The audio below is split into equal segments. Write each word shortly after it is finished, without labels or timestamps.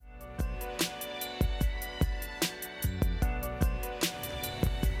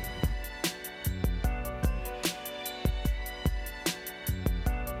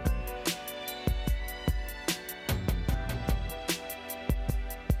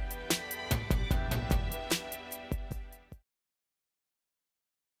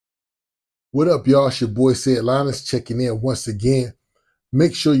What up, y'all? It's your boy Sid Linus checking in once again.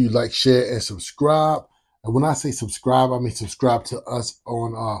 Make sure you like, share, and subscribe. And when I say subscribe, I mean subscribe to us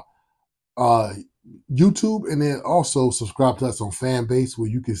on YouTube, and then also subscribe to us on Fanbase, where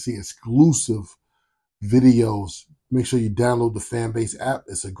you can see exclusive videos. Make sure you download the Fanbase app.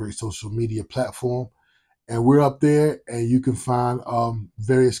 It's a great social media platform, and we're up there, and you can find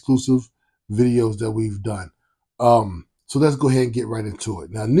very exclusive videos that we've done. So let's go ahead and get right into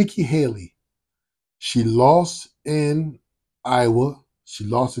it. Now, Nikki Haley. She lost in Iowa. She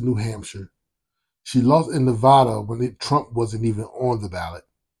lost in New Hampshire. She lost in Nevada when Trump wasn't even on the ballot.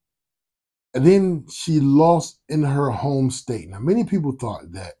 And then she lost in her home state. Now, many people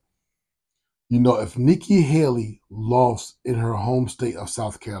thought that, if Nikki Haley lost in her home state of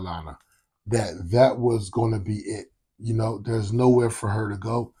South Carolina, that was going to be it. There's nowhere for her to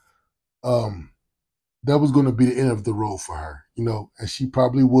go. That was going to be the end of the road for her, and she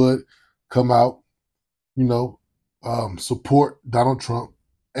probably would come out you know, support Donald Trump,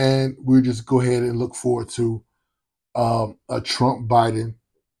 and we'll just go ahead and look forward to a Trump Biden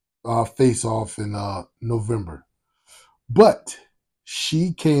face off in November. But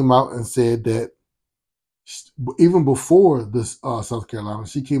she came out and said that even before this South Carolina,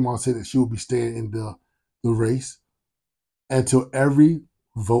 she came out and said that she would be staying in the race until every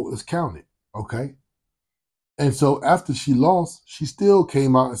vote is counted. Okay. And so after she lost, she still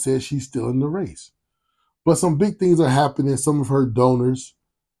came out and said she's still in the race. But some big things are happening. Some of her donors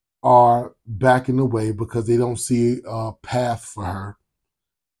are backing away because they don't see a path for her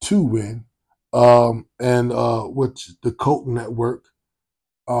to win. And which the Koch network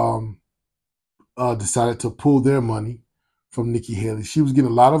um, decided to pull their money from Nikki Haley. She was getting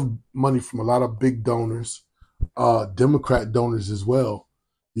a lot of money from a lot of big donors, Democrat donors as well.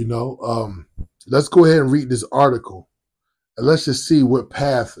 Let's go ahead and read this article and let's just see what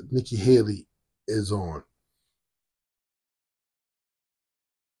path Nikki Haley is on.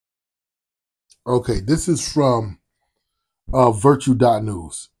 Okay, this is from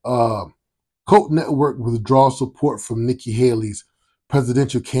Virtue.news. Koch network withdraws support from Nikki Haley's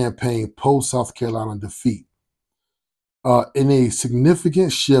presidential campaign post South Carolina defeat. In a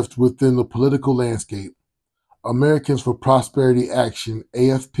significant shift within the political landscape, Americans for Prosperity Action,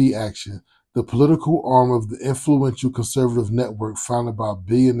 AFP Action, the political arm of the influential conservative network founded by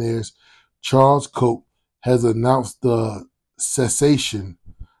billionaires Charles Koch, has announced the cessation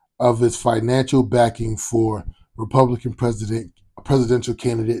of its financial backing for Republican presidential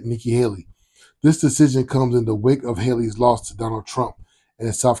candidate Nikki Haley. This decision comes in the wake of Haley's loss to Donald Trump in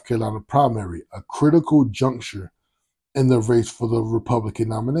the South Carolina primary, a critical juncture in the race for the Republican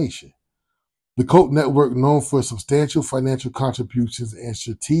nomination. The Koch network, known for substantial financial contributions and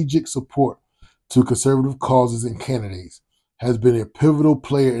strategic support to conservative causes and candidates, has been a pivotal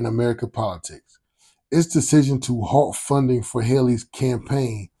player in American politics. Its decision to halt funding for Haley's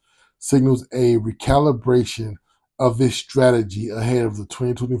campaign signals a recalibration of its strategy ahead of the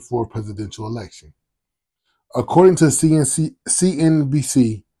 2024 presidential election. According to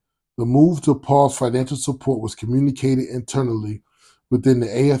CNBC, the move to pause financial support was communicated internally within the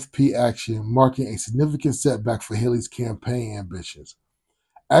AFP Action, marking a significant setback for Haley's campaign ambitions.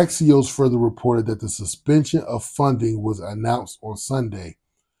 Axios further reported that the suspension of funding was announced on Sunday,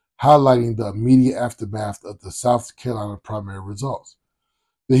 highlighting the immediate aftermath of the South Carolina primary results.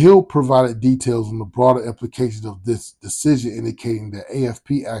 The Hill provided details on the broader implications of this decision, indicating that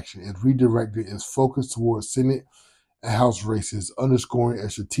AFP Action is redirecting its focus towards Senate and House races, underscoring a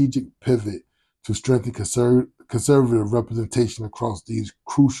strategic pivot to strengthen conservative representation across these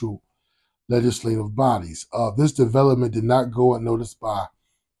crucial legislative bodies. This development did not go unnoticed by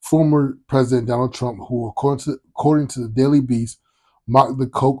former President Donald Trump, who, according to the Daily Beast, mocked the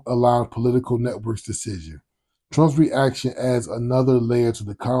Koch-aligned political network's decision. Trump's reaction adds another layer to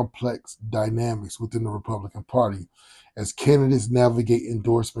the complex dynamics within the Republican Party as candidates navigate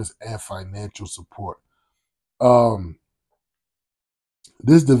endorsements and financial support.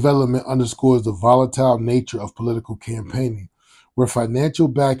 This development underscores the volatile nature of political campaigning, where financial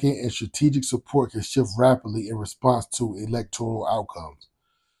backing and strategic support can shift rapidly in response to electoral outcomes.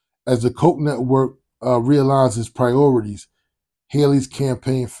 As the Koch network realigns its priorities, Haley's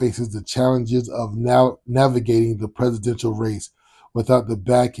campaign faces the challenges of now navigating the presidential race without the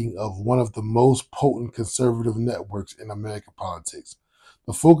backing of one of the most potent conservative networks in American politics.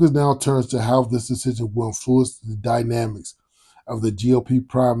 The focus now turns to how this decision will influence the dynamics of the GOP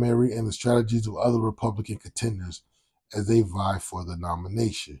primary and the strategies of other Republican contenders as they vie for the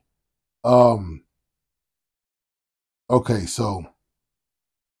nomination. Okay, so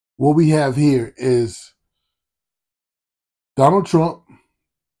what we have here is Donald Trump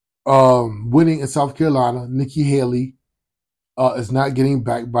winning in South Carolina, Nikki Haley is not getting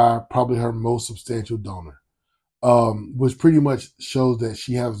backed by probably her most substantial donor, which pretty much shows that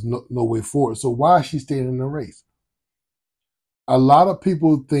she has no way forward. So why is she staying in the race? A lot of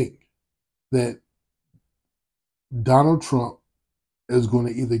people think that Donald Trump is going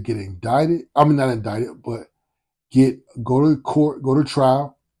to either get indicted. I mean, not indicted, but go to court, go to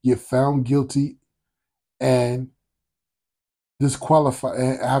trial, get found guilty, and disqualified,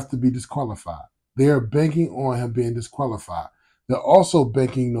 and have to be disqualified. They are banking on him being disqualified. They're also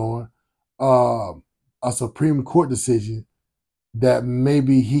banking on a Supreme Court decision that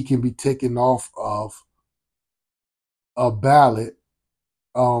maybe he can be taken off of a ballot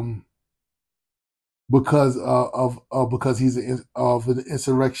um, because he's of an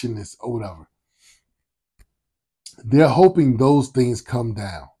insurrectionist or whatever. They're hoping those things come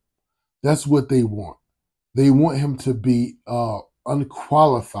down. That's what they want. They want him to be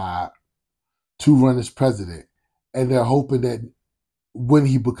unqualified to run as president, and they're hoping that when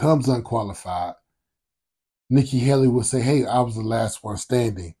he becomes unqualified, Nikki Haley will say, "Hey, I was the last one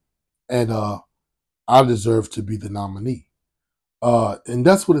standing, and I deserve to be the nominee." And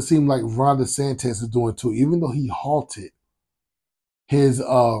that's what it seemed like Ron DeSantis is doing too. Even though he halted his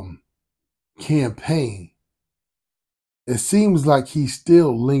campaign, it seems like he's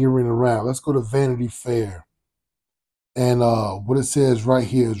still lingering around. Let's go to Vanity Fair. And what it says right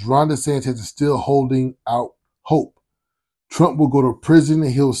here is Ron DeSantis is still holding out hope. Trump will go to prison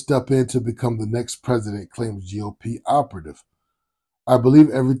and he'll step in to become the next president, claims GOP operative. I believe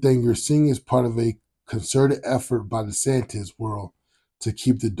everything you're seeing is part of a concerted effort by DeSantis' world to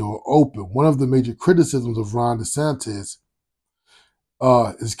keep the door open. One of the major criticisms of Ron DeSantis,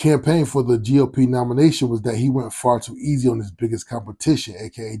 his campaign for the GOP nomination, was that he went far too easy on his biggest competition,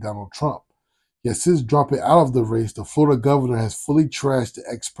 aka Donald Trump. Yet since dropping out of the race, the Florida governor has fully trashed the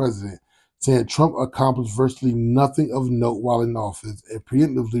ex-president, saying Trump accomplished virtually nothing of note while in office and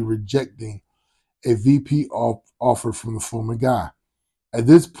preemptively rejecting a VP offer from the former guy. At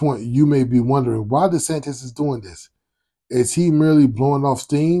this point, you may be wondering why DeSantis is doing this. Is he merely blowing off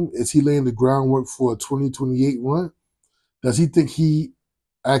steam? Is he laying the groundwork for a 2028 run? Does he think he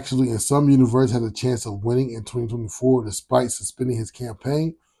actually, in some universe, has a chance of winning in 2024 despite suspending his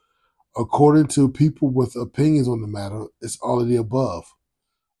campaign? According to people with opinions on the matter, it's all of the above.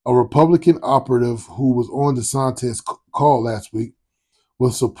 A Republican operative who was on DeSantis' call last week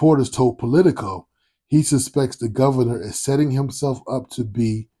with supporters told Politico he suspects the governor is setting himself up to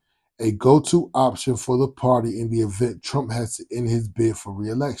be a go-to option for the party in the event Trump has to end his bid for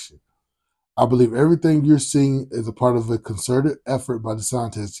re-election. I believe everything you're seeing is a part of a concerted effort by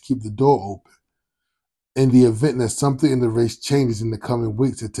DeSantis to keep the door open in the event that something in the race changes in the coming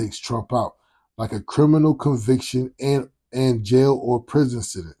weeks that takes Trump out, like a criminal conviction and jail or prison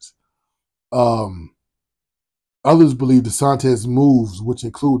sentence. Um, Others believe DeSantis' moves, which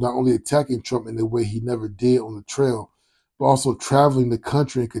include not only attacking Trump in a way he never did on the trail, but also traveling the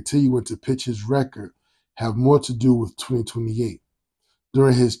country and continuing to pitch his record, have more to do with 2028.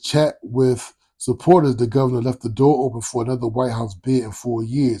 During his chat with supporters, the governor left the door open for another White House bid in 4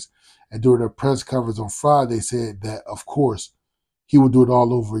 years. And during a press conference on Friday, said that, of course, he would do it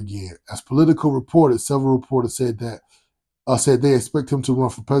all over again. As Politico reported, several reporters said they expect him to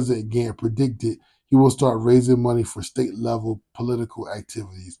run for president again and predicted he will start raising money for state-level political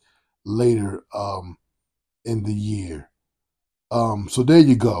activities later in the year. So there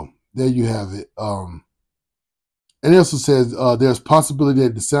you go. There you have it. And it also says there's possibility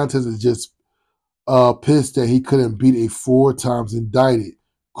that DeSantis is just pissed that he couldn't beat a 4 times indicted,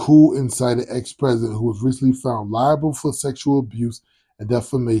 coup incited ex-president who was recently found liable for sexual abuse and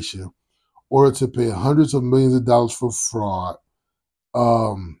defamation, ordered to pay hundreds of millions of dollars for fraud.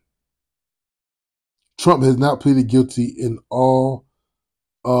 Trump has not pleaded guilty in all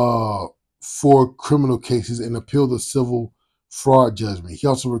 4 criminal cases and appealed the civil fraud judgment. He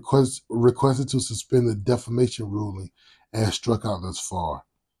also requested to suspend the defamation ruling and has struck out thus far.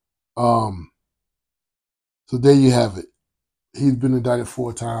 So there you have it. He's been indicted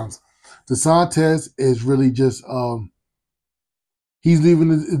 4 times. DeSantis is really just he's leaving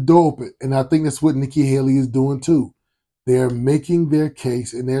the door open, and I think that's what Nikki Haley is doing too. They're making their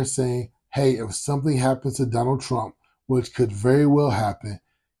case, and they're saying, "Hey, if something happens to Donald Trump, which could very well happen,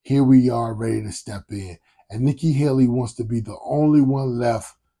 here we are ready to step in." And Nikki Haley wants to be the only one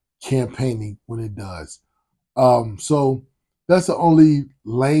left campaigning when it does. So that's the only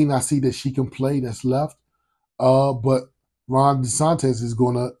lane I see that she can play that's left. But Ron DeSantis is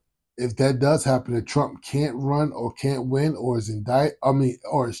gonna, if that does happen, if Trump can't run or can't win or is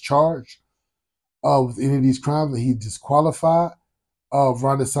or is charged with any of these crimes and he's disqualified,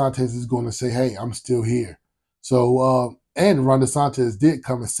 Ron DeSantis is going to say, "Hey, I'm still here." So, and Ron DeSantis did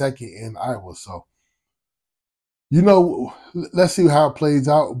come in second in Iowa. So, let's see how it plays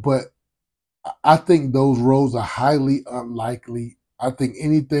out. But I think those roles are highly unlikely. I think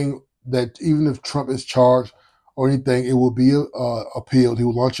anything that, even if Trump is charged or anything, it will be appealed. He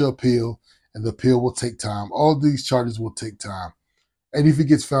will launch an appeal, and the appeal will take time. All these charges will take time. And if he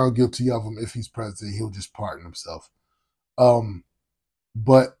gets found guilty of them, if he's president, he'll just pardon himself.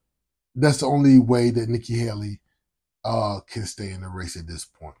 But that's the only way that Nikki Haley can stay in the race at this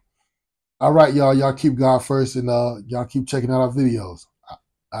point. All right, y'all. Y'all keep God first, and y'all keep checking out our videos.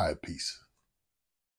 All right, peace.